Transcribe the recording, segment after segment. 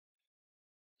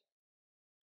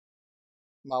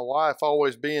My wife,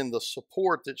 always being the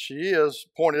support that she is,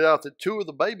 pointed out that two of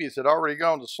the babies had already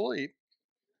gone to sleep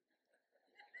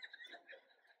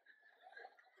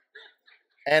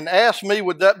and asked me,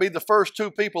 would that be the first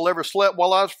two people ever slept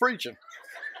while I was preaching?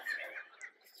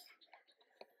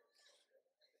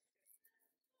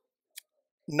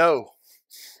 No.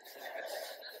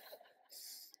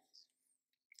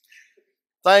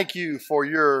 Thank you for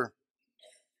your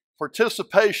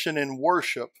participation in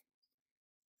worship.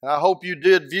 And I hope you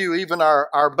did view even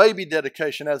our baby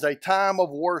dedication as a time of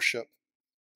worship,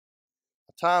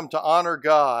 a time to honor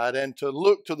God and to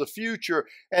look to the future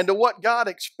and to what God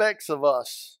expects of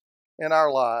us in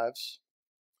our lives.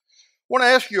 I want to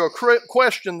ask you a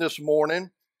question this morning.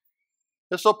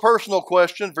 It's a personal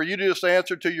question for you to just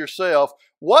answer to yourself.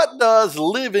 What does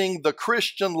living the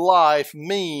Christian life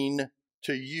mean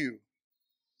to you?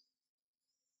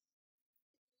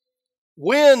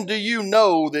 When do you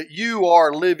know that you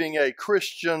are living a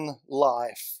Christian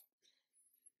life?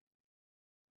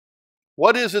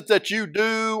 What is it that you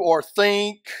do or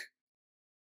think?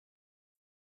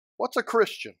 What's a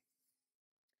Christian?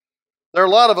 There are a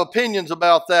lot of opinions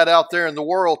about that out there in the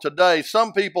world today.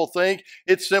 Some people think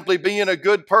it's simply being a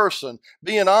good person,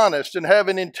 being honest and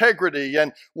having integrity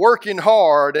and working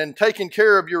hard and taking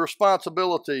care of your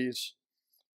responsibilities.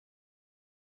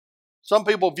 Some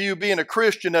people view being a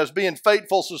Christian as being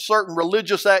faithful to certain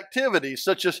religious activities,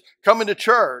 such as coming to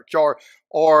church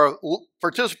or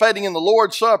participating in the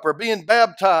Lord's Supper, being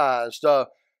baptized.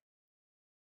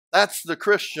 That's the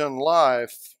Christian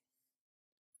life.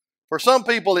 For some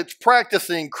people, it's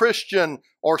practicing Christian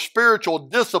or spiritual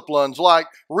disciplines like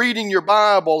reading your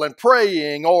Bible and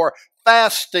praying or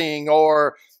fasting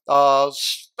or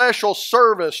special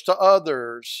service to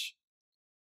others.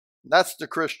 That's the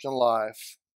Christian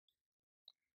life.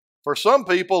 For some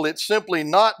people, it's simply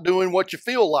not doing what you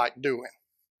feel like doing.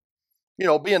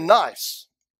 Being nice.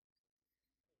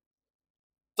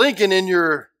 Thinking in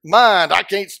your mind, I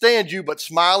can't stand you, but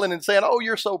smiling and saying, oh,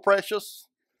 you're so precious.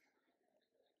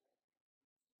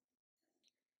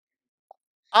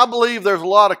 I believe there's a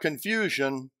lot of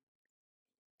confusion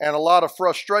and a lot of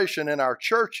frustration in our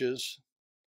churches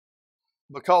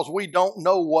because we don't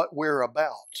know what we're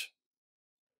about.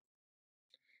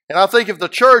 And I think if the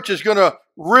church is going to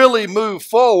really move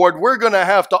forward, we're going to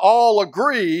have to all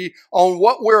agree on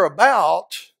what we're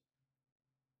about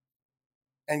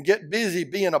and get busy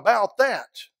being about that.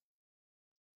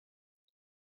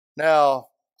 Now,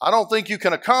 I don't think you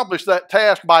can accomplish that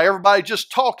task by everybody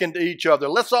just talking to each other.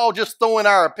 Let's all just throw in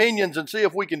our opinions and see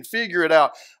if we can figure it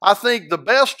out. I think the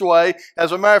best way,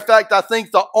 as a matter of fact, I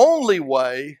think the only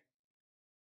way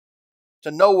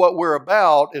to know what we're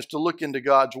about is to look into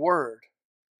God's Word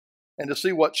and to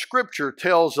see what Scripture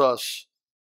tells us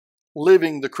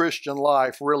living the Christian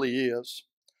life really is.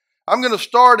 I'm going to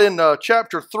start in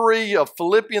chapter 3 of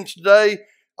Philippians today,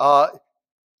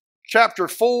 chapter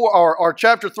 4 or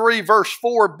chapter 3, verse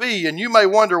 4b. And you may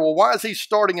wonder, well, why is he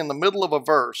starting in the middle of a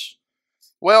verse?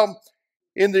 Well,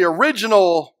 in the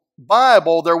original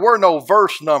Bible, there were no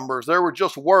verse numbers. There were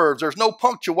just words. There's no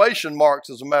punctuation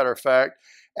marks, as a matter of fact.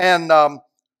 And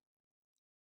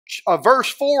verse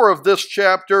 4 of this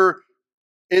chapter,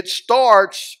 it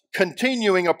starts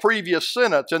continuing a previous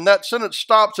sentence, and that sentence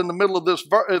stops in the middle of this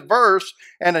verse,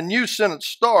 and a new sentence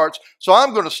starts. So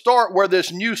I'm going to start where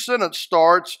this new sentence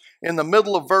starts in the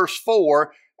middle of verse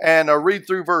 4 and read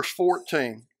through verse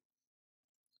 14.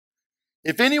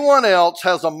 If anyone else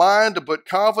has a mind to put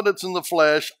confidence in the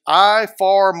flesh, I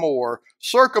far more,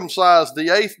 circumcised the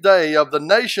 8th day of the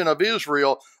nation of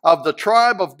Israel, of the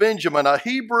tribe of Benjamin, a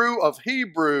Hebrew of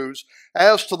Hebrews,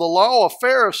 as to the law, a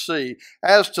Pharisee,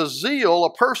 as to zeal,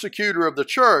 a persecutor of the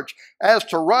church, as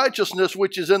to righteousness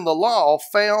which is in the law,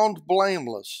 found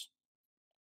blameless.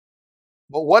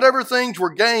 But whatever things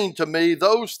were gained to me,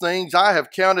 those things I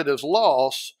have counted as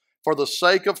loss for the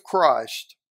sake of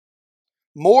Christ.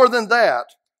 More than that,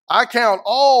 I count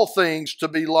all things to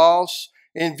be loss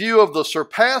in view of the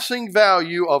surpassing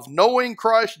value of knowing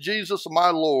Christ Jesus my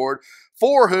Lord,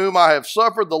 for whom I have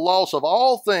suffered the loss of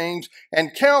all things,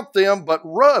 and count them but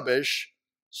rubbish,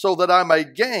 so that I may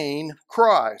gain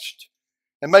Christ,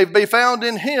 and may be found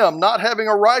in him, not having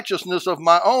a righteousness of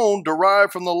my own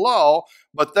derived from the law,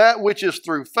 but that which is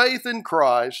through faith in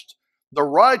Christ, the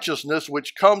righteousness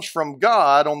which comes from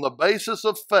God on the basis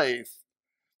of faith,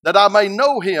 that I may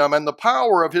know him and the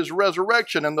power of his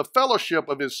resurrection and the fellowship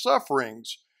of his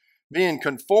sufferings, being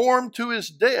conformed to his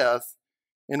death,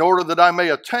 in order that I may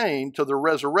attain to the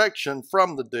resurrection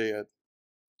from the dead.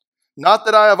 Not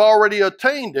that I have already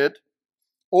attained it,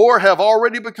 or have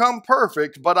already become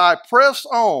perfect, but I press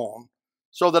on,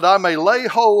 so that I may lay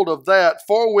hold of that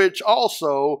for which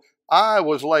also I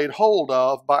was laid hold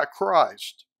of by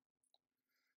Christ.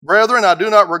 Brethren, I do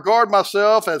not regard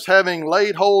myself as having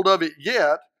laid hold of it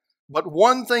yet, but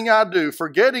one thing I do,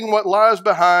 forgetting what lies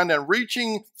behind and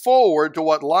reaching forward to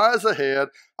what lies ahead,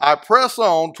 I press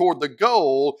on toward the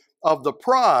goal of the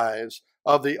prize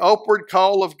of the upward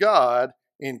call of God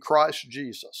in Christ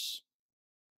Jesus.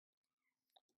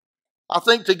 I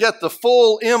think to get the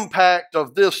full impact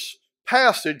of this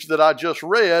passage that I just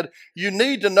read, you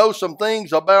need to know some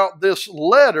things about this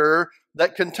letter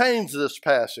that contains this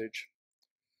passage.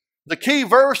 The key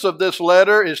verse of this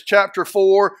letter is chapter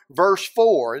 4, verse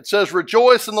 4. It says,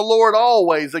 "Rejoice in the Lord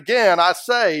always. Again, I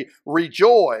say,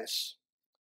 rejoice."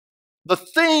 The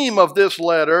theme of this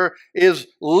letter is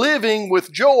living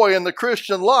with joy in the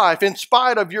Christian life in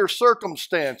spite of your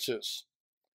circumstances.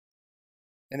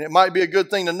 And it might be a good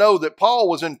thing to know that Paul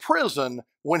was in prison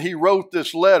when he wrote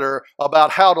this letter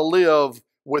about how to live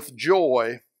with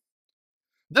joy.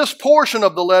 This portion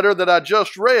of the letter that I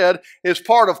just read is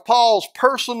part of Paul's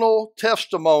personal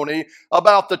testimony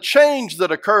about the change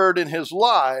that occurred in his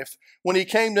life when he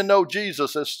came to know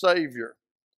Jesus as Savior.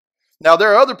 Now,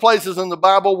 there are other places in the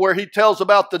Bible where he tells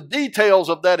about the details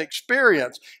of that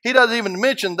experience. He doesn't even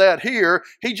mention that here.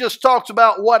 He just talks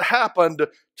about what happened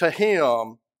to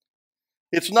him.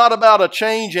 It's not about a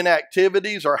change in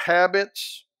activities or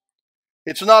habits.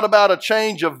 It's not about a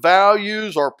change of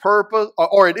values or purpose,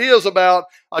 or it is about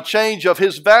a change of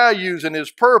his values and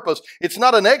his purpose. It's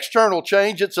not an external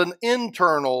change, it's an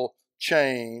internal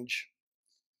change.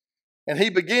 And he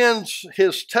begins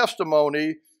his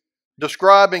testimony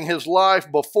describing his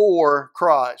life before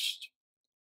Christ.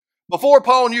 Before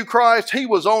Paul knew Christ, he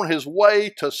was on his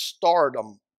way to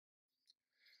stardom.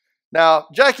 Now,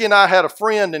 Jackie and I had a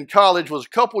friend in college, was a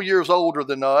couple years older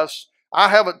than us. I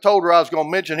haven't told her I was going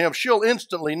to mention him. She'll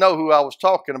instantly know who I was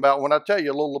talking about when I tell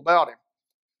you a little about him.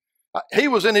 He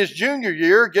was in his junior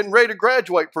year, getting ready to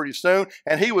graduate pretty soon,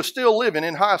 and he was still living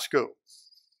in high school.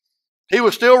 He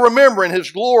was still remembering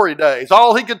his glory days.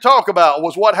 All he could talk about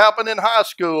was what happened in high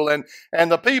school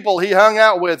and the people he hung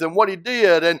out with and what he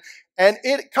did. And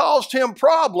it caused him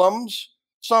problems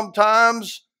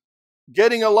sometimes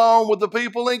getting along with the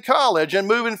people in college and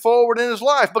moving forward in his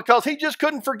life because he just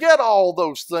couldn't forget all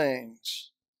those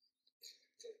things.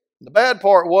 The bad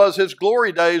part was his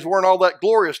glory days weren't all that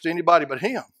glorious to anybody but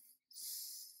him.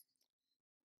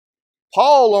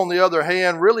 Paul, on the other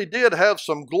hand, really did have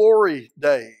some glory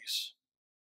days.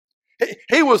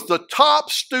 He was the top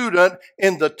student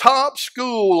in the top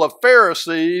school of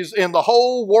Pharisees in the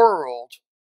whole world.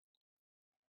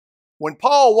 When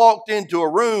Paul walked into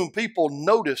a room, people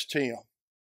noticed him.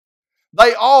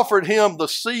 They offered him the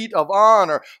seat of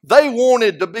honor. They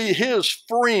wanted to be his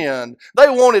friend. They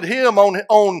wanted him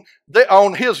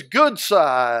on his good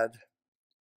side.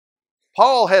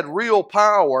 Paul had real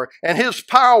power, and his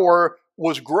power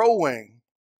was growing.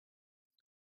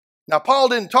 Now, Paul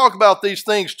didn't talk about these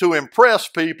things to impress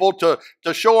people, to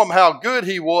show them how good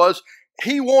he was.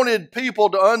 He wanted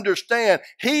people to understand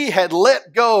he had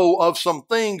let go of some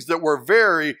things that were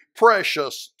very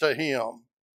precious to him.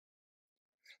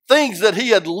 Things that he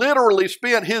had literally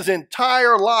spent his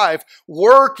entire life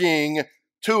working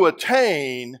to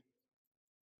attain,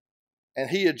 and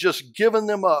he had just given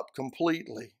them up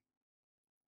completely.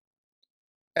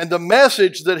 And the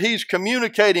message that he's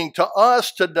communicating to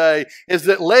us today is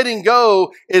that letting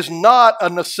go is not a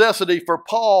necessity for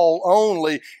Paul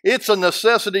only. It's a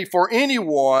necessity for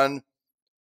anyone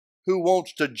who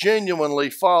wants to genuinely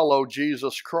follow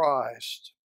Jesus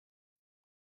Christ.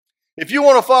 If you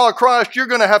want to follow Christ, you're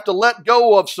going to have to let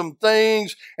go of some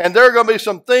things, and there are going to be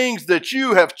some things that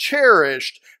you have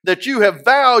cherished, that you have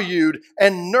valued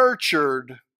and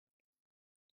nurtured.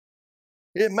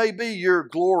 It may be your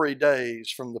glory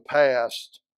days from the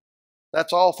past.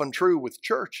 That's often true with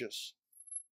churches.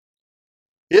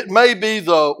 It may be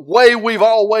the way we've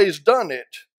always done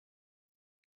it,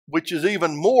 which is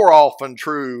even more often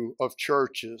true of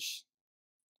churches.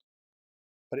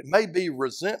 But it may be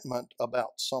resentment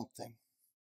about something.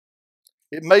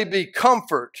 It may be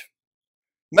comfort,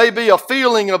 may be a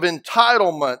feeling of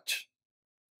entitlement.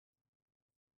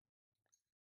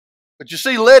 But you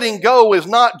see, letting go is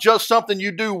not just something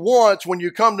you do once when you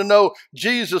come to know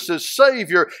Jesus as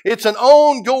Savior. It's an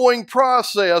ongoing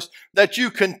process that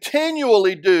you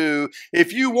continually do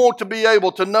if you want to be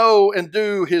able to know and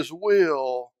do His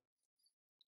will.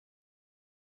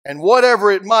 And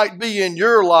whatever it might be in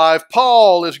your life,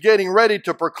 Paul is getting ready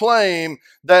to proclaim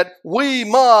that we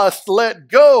must let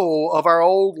go of our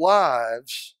old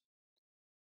lives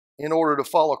in order to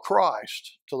follow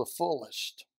Christ to the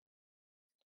fullest.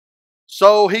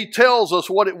 So he tells us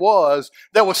what it was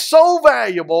that was so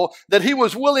valuable that he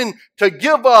was willing to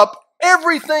give up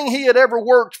everything he had ever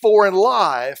worked for in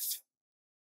life.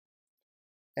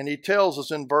 And he tells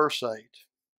us in verse 8.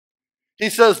 He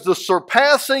says, the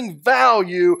surpassing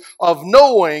value of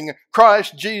knowing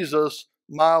Christ Jesus,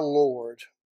 my Lord.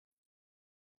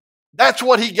 That's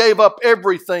what he gave up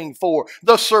everything for.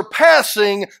 The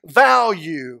surpassing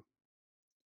value.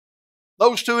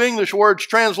 Those two English words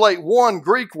translate one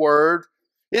Greek word.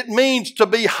 It means to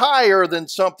be higher than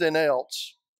something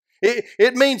else.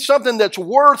 It means something that's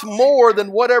worth more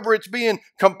than whatever it's being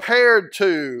compared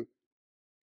to.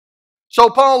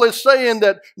 So Paul is saying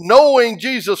that knowing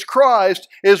Jesus Christ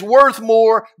is worth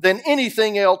more than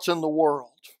anything else in the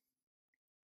world.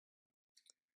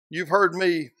 You've heard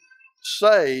me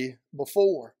say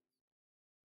before,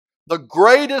 the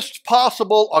greatest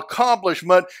possible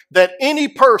accomplishment that any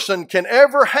person can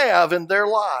ever have in their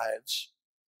lives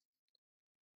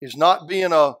is not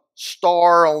being a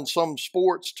star on some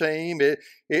sports team.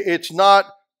 It's not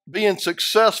being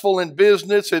successful in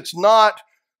business. It's not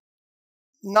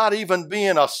even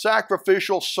being a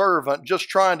sacrificial servant, just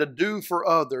trying to do for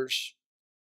others.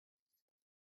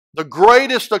 The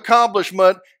greatest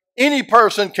accomplishment any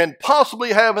person can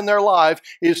possibly have in their life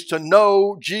is to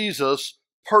know Jesus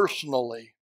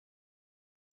personally.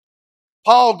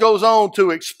 Paul goes on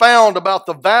to expound about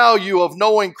the value of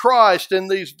knowing Christ in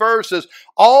these verses,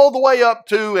 all the way up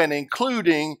to and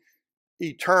including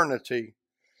eternity.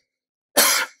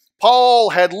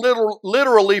 Paul had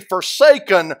literally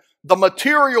forsaken the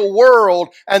material world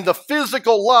and the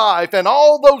physical life and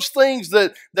all those things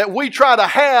that we try to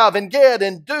have and get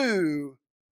and do.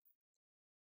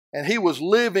 And he was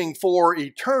living for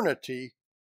eternity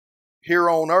here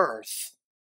on earth.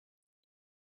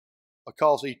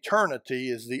 Because eternity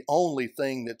is the only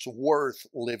thing that's worth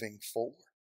living for.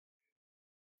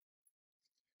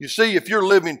 You see, if you're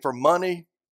living for money,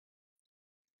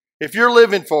 if you're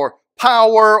living for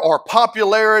power or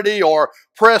popularity or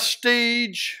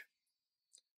prestige,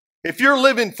 if you're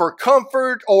living for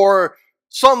comfort or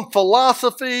some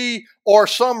philosophy or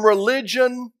some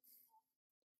religion,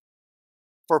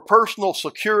 for personal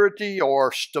security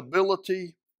or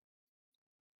stability,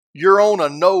 you're on a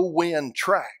no-win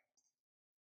track.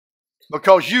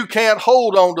 Because you can't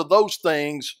hold on to those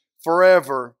things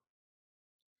forever.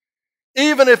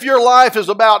 Even if your life is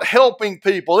about helping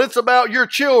people, it's about your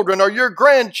children or your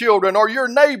grandchildren or your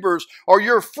neighbors or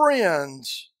your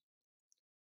friends.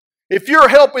 If you're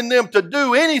helping them to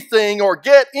do anything or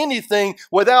get anything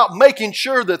without making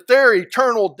sure that their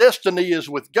eternal destiny is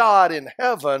with God in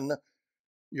heaven,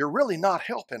 you're really not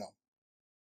helping them.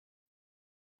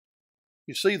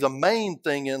 You see, the main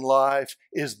thing in life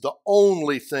is the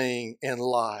only thing in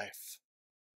life.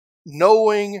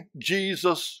 Knowing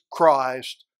Jesus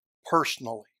Christ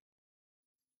personally.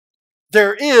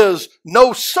 There is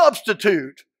no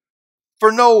substitute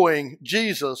for knowing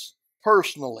Jesus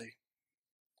personally.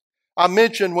 I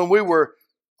mentioned when we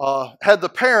had the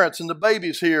parents and the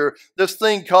babies here, this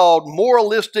thing called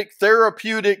moralistic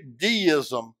therapeutic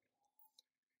deism.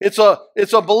 It's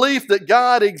a belief that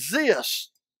God exists.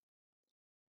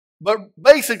 But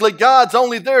basically, God's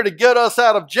only there to get us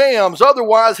out of jams.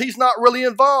 Otherwise, He's not really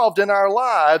involved in our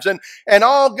lives. And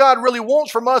all God really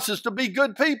wants from us is to be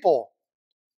good people.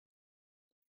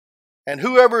 And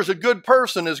whoever is a good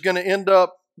person is going to end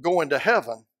up going to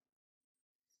heaven.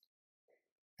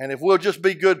 And if we'll just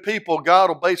be good people, God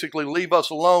will basically leave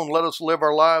us alone, let us live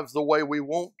our lives the way we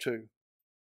want to.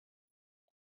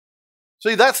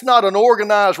 See, that's not an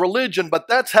organized religion, but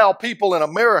that's how people in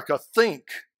America think.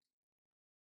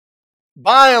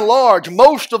 By and large,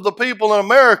 most of the people in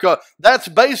America, that's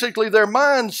basically their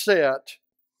mindset.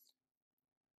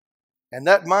 And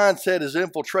that mindset has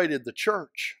infiltrated the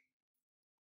church.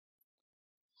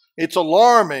 It's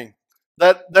alarming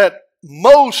that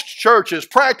most churches,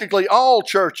 practically all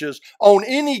churches, on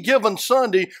any given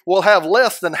Sunday will have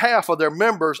less than half of their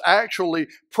members actually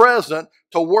present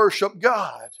to worship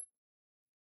God.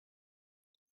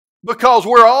 Because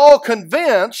we're all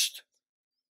convinced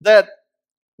that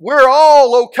we're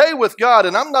all okay with God.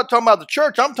 And I'm not talking about the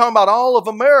church, I'm talking about all of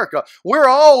America. We're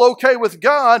all okay with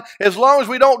God as long as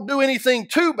we don't do anything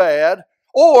too bad.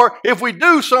 Or if we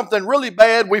do something really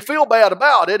bad, we feel bad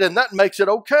about it, and that makes it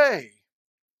okay.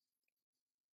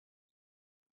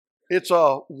 It's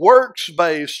a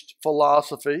works-based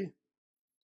philosophy,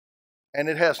 and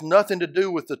it has nothing to do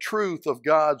with the truth of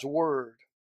God's Word.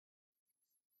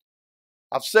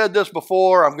 I've said this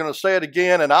before, I'm going to say it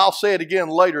again, and I'll say it again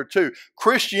later too.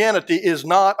 Christianity is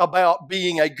not about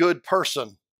being a good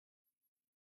person.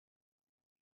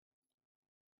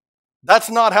 That's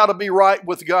not how to be right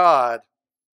with God.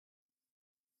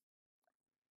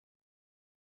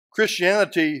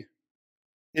 Christianity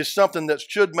is something that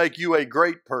should make you a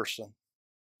great person.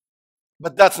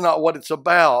 But that's not what it's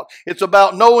about. It's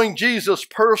about knowing Jesus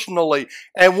personally.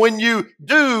 And when you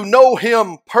do know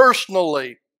Him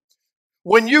personally,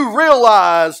 when you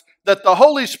realize that the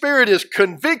Holy Spirit is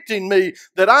convicting me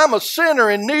that I'm a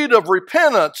sinner in need of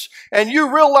repentance, and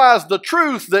you realize the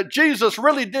truth that Jesus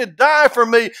really did die for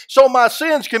me so my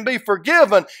sins can be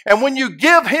forgiven, and when you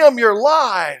give Him your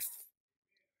life,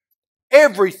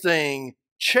 everything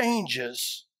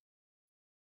changes.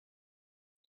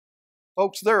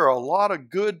 Folks, there are a lot of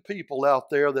good people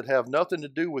out there that have nothing to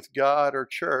do with God or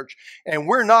church, and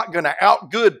we're not going to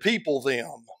outgood people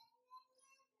them.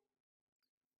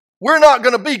 We're not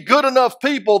going to be good enough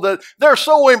people that they're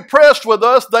so impressed with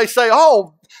us, they say,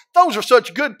 oh, those are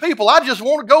such good people, I just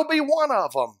want to go be one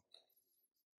of them.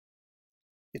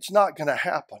 It's not going to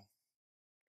happen.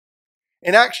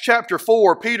 In Acts chapter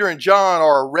 4, Peter and John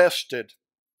are arrested.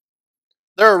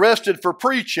 They're arrested for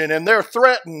preaching, and they're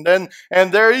threatened,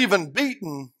 and they're even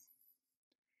beaten.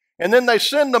 And then they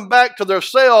send them back to their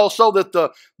cells so that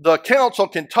the council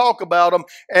can talk about them.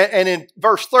 And in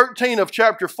verse 13 of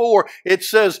chapter 4, it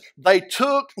says, they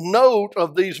took note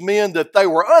of these men that they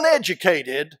were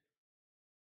uneducated,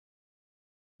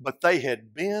 but they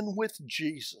had been with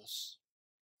Jesus.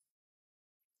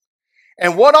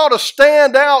 And what ought to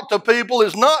stand out to people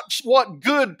is not what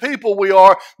good people we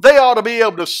are. They ought to be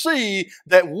able to see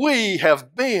that we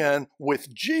have been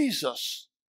with Jesus.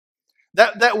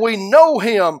 That we know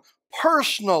Him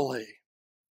personally.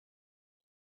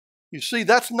 You see,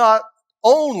 that's not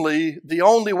only the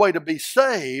only way to be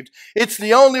saved. It's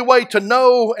the only way to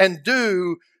know and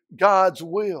do God's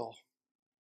will.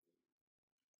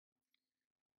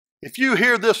 If you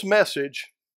hear this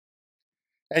message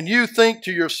and you think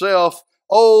to yourself,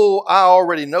 oh, I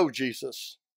already know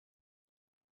Jesus,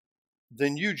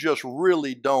 then you just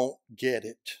really don't get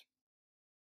it.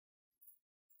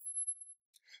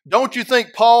 Don't you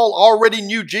think Paul already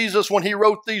knew Jesus when he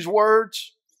wrote these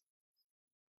words?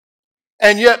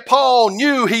 And yet Paul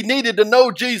knew he needed to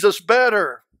know Jesus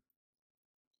better.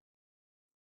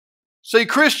 See,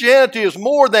 Christianity is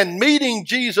more than meeting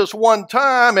Jesus one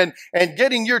time and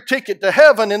getting your ticket to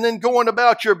heaven and then going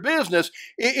about your business.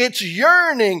 It's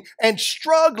yearning and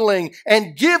struggling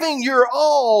and giving your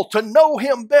all to know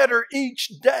Him better each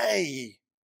day.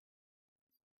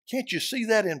 Can't you see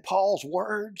that in Paul's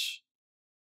words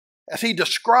as he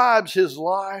describes his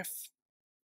life?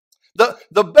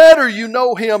 The better you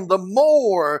know Him, the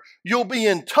more you'll be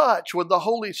in touch with the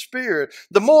Holy Spirit.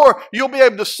 The more you'll be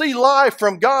able to see life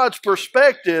from God's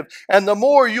perspective, and the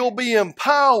more you'll be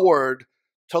empowered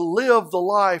to live the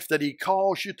life that He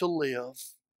calls you to live.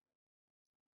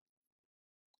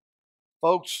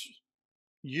 Folks,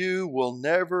 you will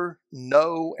never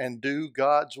know and do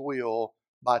God's will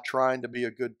by trying to be a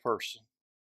good person.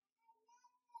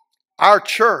 Our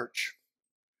church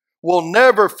will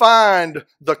never find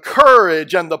the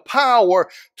courage and the power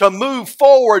to move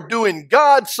forward doing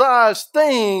God-sized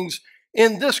things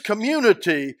in this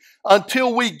community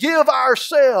until we give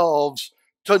ourselves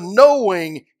to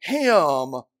knowing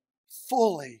Him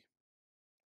fully.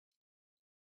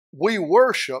 We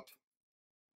worship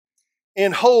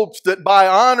in hopes that by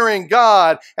honoring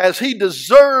God as He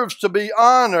deserves to be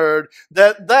honored,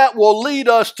 that will lead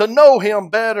us to know Him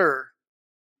better.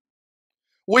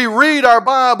 We read our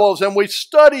Bibles and we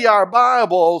study our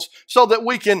Bibles so that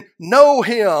we can know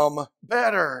Him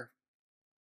better.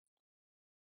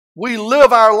 We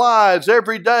live our lives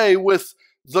every day with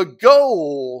the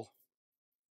goal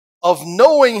of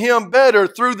knowing Him better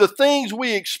through the things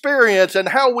we experience and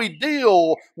how we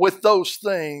deal with those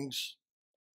things.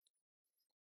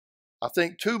 I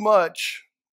think too much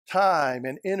time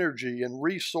and energy and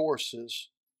resources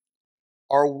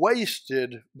are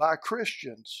wasted by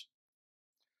Christians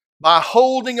by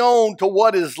holding on to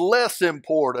what is less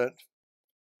important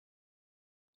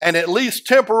and at least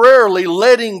temporarily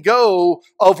letting go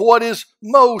of what is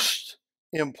most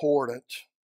important.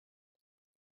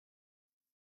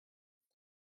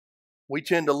 We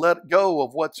tend to let go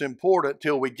of what's important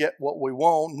till we get what we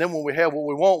want, and then when we have what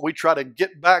we want, we try to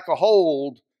get back a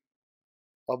hold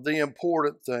of the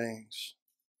important things.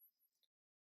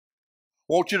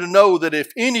 I want you to know that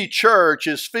if any church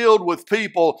is filled with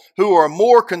people who are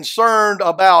more concerned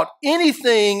about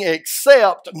anything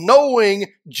except knowing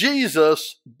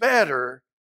Jesus better,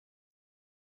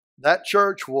 that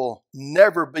church will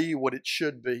never be what it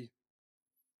should be.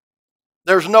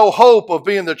 There's no hope of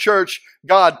being the church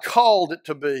God called it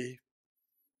to be.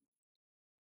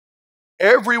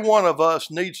 Every one of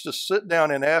us needs to sit down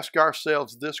and ask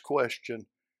ourselves this question: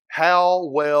 how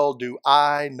well do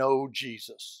I know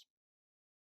Jesus?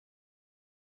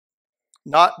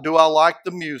 Not do I like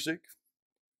the music,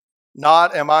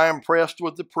 not am I impressed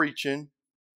with the preaching,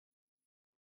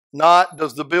 not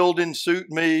does the building suit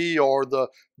me or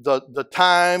the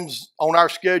times on our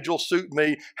schedule suit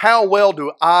me. How well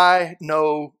do I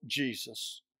know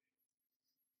Jesus?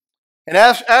 And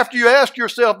after you ask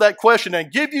yourself that question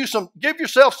and give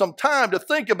yourself some time to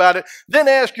think about it, then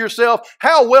ask yourself,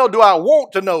 how well do I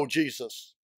want to know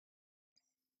Jesus?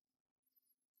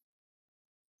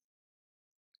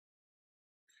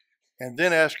 And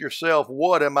then ask yourself,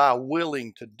 what am I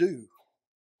willing to do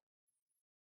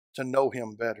to know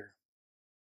Him better?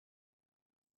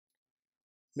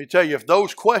 Let me tell you, if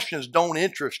those questions don't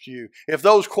interest you, if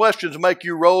those questions make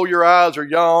you roll your eyes or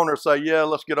yawn or say, yeah,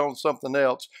 let's get on to something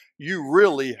else, you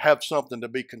really have something to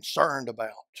be concerned about.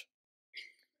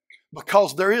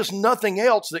 Because there is nothing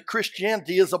else that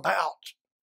Christianity is about.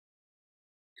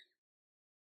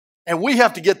 And we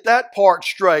have to get that part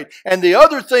straight. And the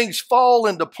other things fall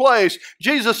into place.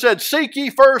 Jesus said, seek ye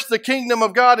first the kingdom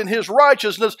of God and His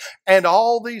righteousness, and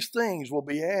all these things will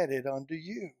be added unto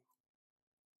you.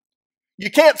 You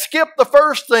can't skip the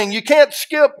first thing. You can't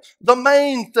skip the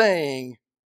main thing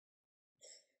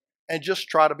and just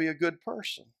try to be a good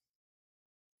person.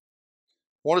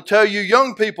 I want to tell you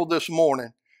young people this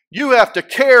morning, you have to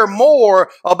care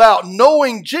more about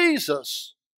knowing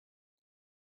Jesus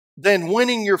than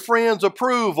winning your friends'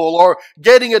 approval or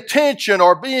getting attention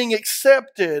or being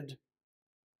accepted.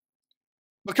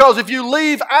 Because if you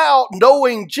leave out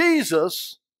knowing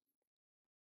Jesus,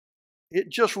 it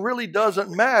just really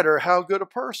doesn't matter how good a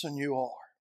person you are.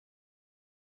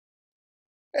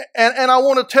 And I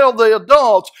want to tell the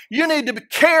adults, you need to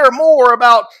care more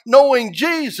about knowing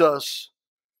Jesus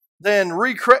than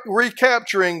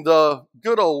recapturing the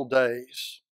good old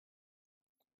days.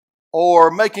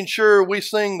 Or making sure we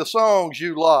sing the songs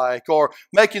you like, or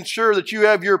making sure that you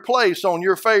have your place on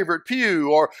your favorite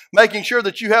pew, or making sure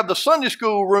that you have the Sunday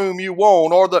school room you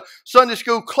want, or the Sunday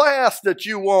school class that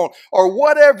you want, or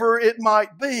whatever it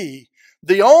might be.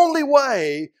 The only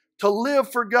way to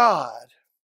live for God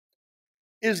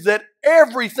is that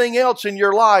everything else in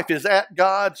your life is at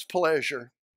God's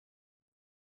pleasure,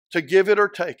 to give it or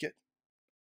take it,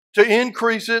 to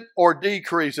increase it or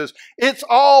decrease it. It's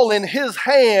all in His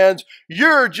hands.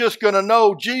 You're just going to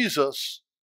know Jesus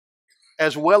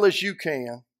as well as you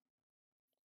can.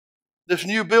 This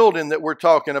new building that we're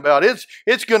talking about,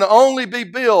 it's going to only be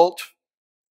built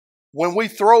when we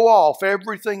throw off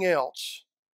everything else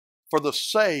for the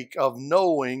sake of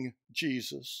knowing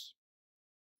Jesus.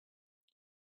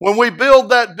 When we build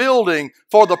that building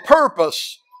for the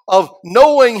purpose of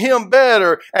knowing Him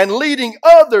better and leading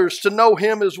others to know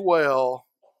Him as well,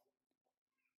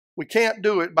 we can't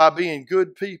do it by being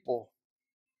good people.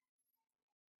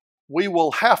 We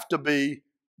will have to be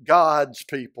God's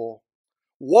people,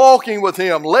 walking with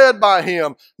Him, led by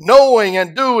Him, knowing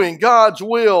and doing God's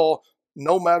will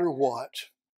no matter what.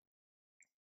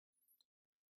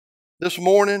 This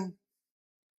morning,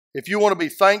 if you want to be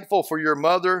thankful for your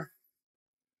mother,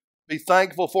 be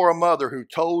thankful for a mother who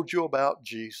told you about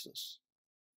Jesus.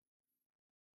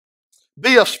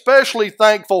 Be especially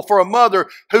thankful for a mother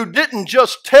who didn't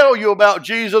just tell you about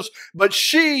Jesus, but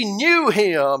she knew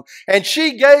Him and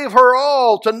she gave her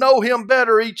all to know Him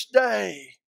better each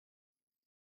day.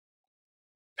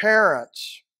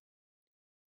 Parents,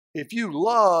 if you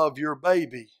love your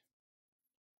baby,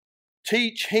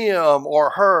 teach him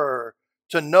or her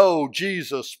to know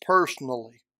Jesus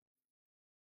personally.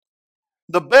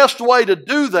 The best way to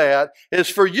do that is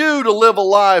for you to live a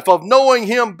life of knowing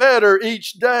Him better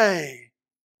each day.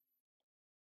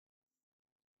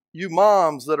 You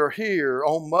moms that are here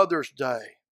on Mother's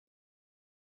Day,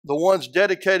 the ones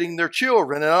dedicating their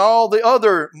children, and all the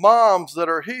other moms that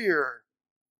are here.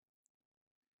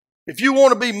 If you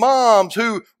want to be moms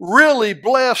who really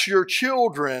bless your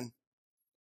children,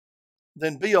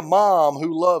 then be a mom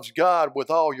who loves God with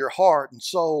all your heart and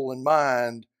soul and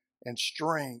mind and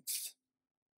strength.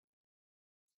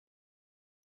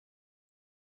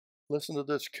 Listen to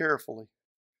this carefully.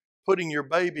 Putting your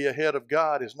baby ahead of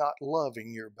God is not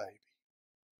loving your baby,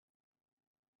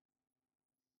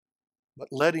 but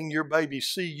letting your baby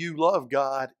see you love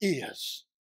God is.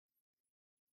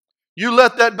 You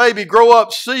let that baby grow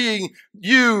up seeing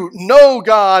you know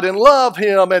God and love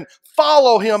Him and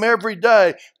follow Him every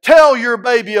day. Tell your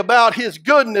baby about His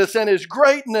goodness and His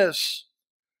greatness.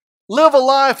 Live a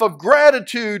life of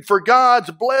gratitude for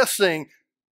God's blessing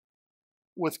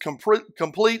with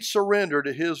complete surrender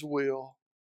to His will.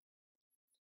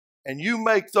 and you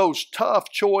make those tough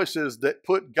choices that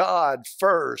put God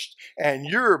first, and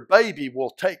your baby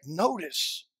will take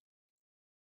notice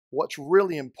what's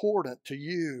really important to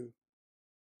you.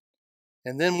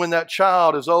 And then when that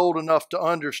child is old enough to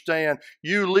understand,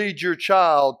 you lead your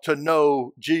child to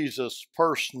know Jesus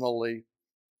personally.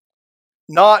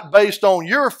 Not based on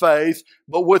your faith,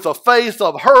 but with a faith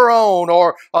of her own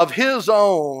or of his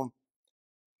own.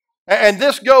 And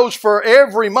this goes for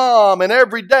every mom and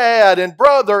every dad and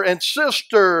brother and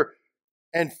sister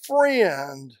and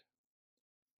friend.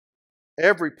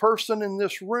 Every person in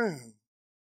this room.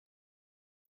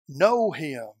 Know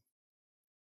him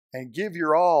and give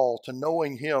your all to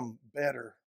knowing him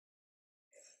better.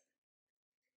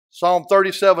 Psalm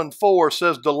 37:4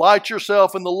 says, "Delight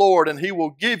yourself in the Lord, and he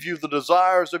will give you the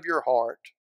desires of your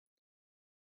heart."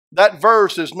 That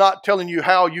verse is not telling you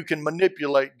how you can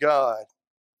manipulate God.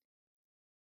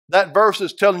 That verse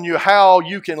is telling you how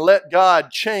you can let God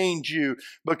change you.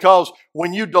 Because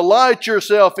when you delight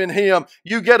yourself in him,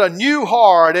 you get a new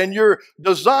heart and your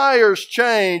desires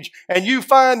change. And you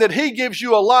find that he gives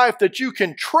you a life that you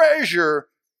can treasure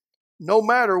no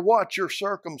matter what your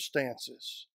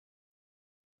circumstances.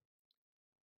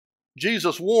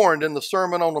 Jesus warned in the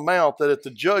Sermon on the Mount that at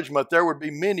the judgment there would be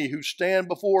many who stand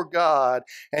before God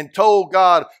and told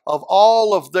God of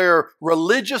all of their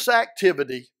religious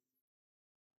activity,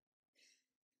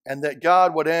 and that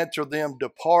God would answer them,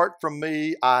 "Depart from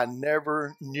me, I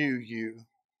never knew you."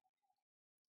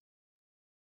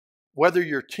 Whether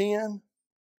you're 10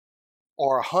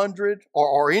 or 100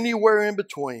 or anywhere in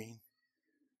between,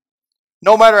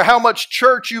 no matter how much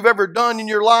church you've ever done in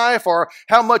your life or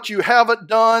how much you haven't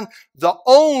done, the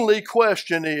only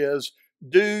question is,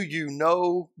 do you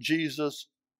know Jesus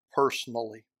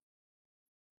personally?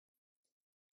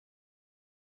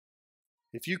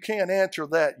 If you can't answer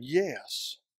that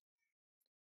yes,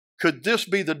 could this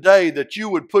be the day that you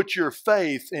would put your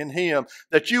faith in him,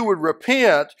 that you would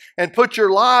repent and put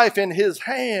your life in his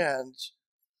hands,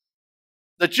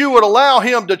 that you would allow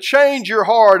him to change your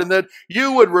heart, and that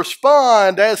you would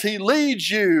respond as he leads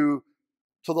you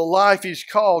to the life he's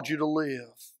called you to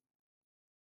live?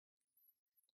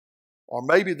 Or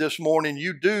maybe this morning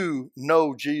you do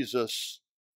know Jesus,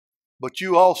 but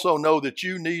you also know that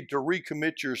you need to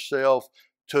recommit yourself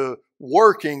to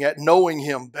working at knowing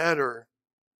him better.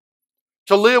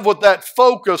 To live with that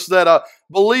focus that a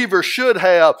believer should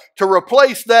have, to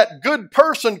replace that good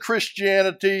person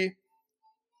Christianity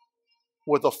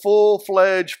with a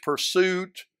full-fledged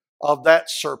pursuit of that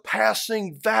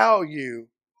surpassing value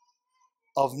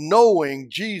of knowing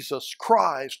Jesus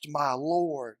Christ, my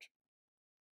Lord.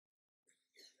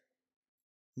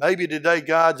 Maybe today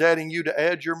God's adding you to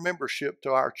add your membership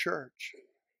to our church,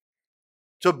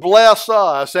 to bless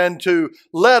us and to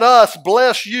let us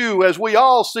bless you as we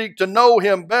all seek to know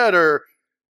him better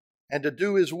and to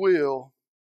do his will.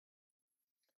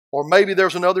 Or maybe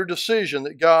there's another decision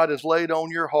that God has laid on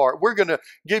your heart. We're going to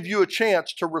give you a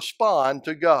chance to respond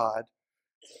to God.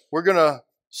 We're going to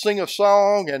sing a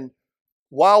song, and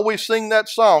while we sing that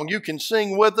song, you can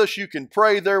sing with us, you can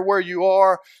pray there where you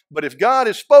are. But if God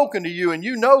has spoken to you and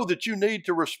you know that you need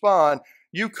to respond,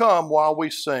 you come while we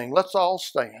sing. Let's all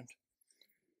stand.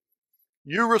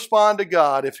 You respond to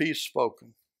God if he's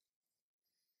spoken.